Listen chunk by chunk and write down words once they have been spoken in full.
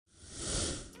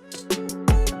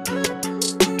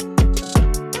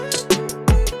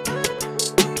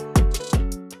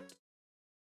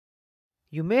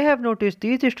You may have noticed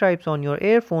these stripes on your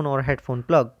earphone or headphone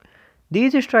plug.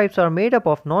 These stripes are made up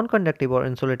of non-conductive or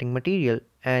insulating material,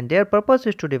 and their purpose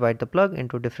is to divide the plug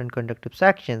into different conductive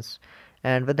sections.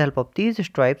 And with the help of these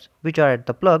stripes, which are at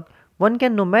the plug, one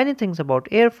can know many things about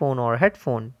earphone or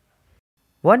headphone.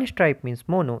 One stripe means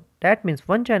mono, that means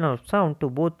one channel of sound to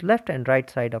both left and right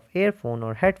side of earphone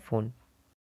or headphone.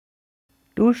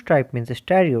 Two stripe means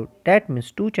stereo, that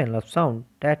means two channel of sound,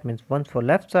 that means one for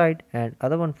left side and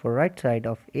other one for right side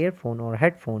of earphone or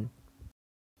headphone.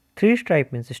 Three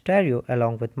stripe means stereo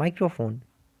along with microphone.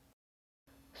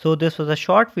 So this was a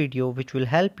short video which will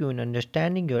help you in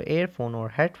understanding your earphone or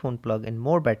headphone plug in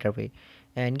more better way.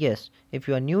 And yes, if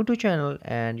you are new to channel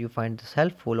and you find this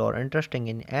helpful or interesting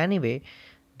in any way,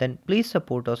 then please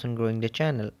support us in growing the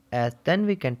channel, as then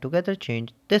we can together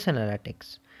change this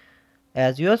analytics.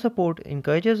 As your support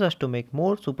encourages us to make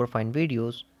more superfine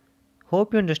videos.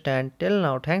 Hope you understand. Till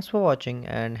now, thanks for watching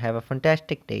and have a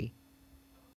fantastic day.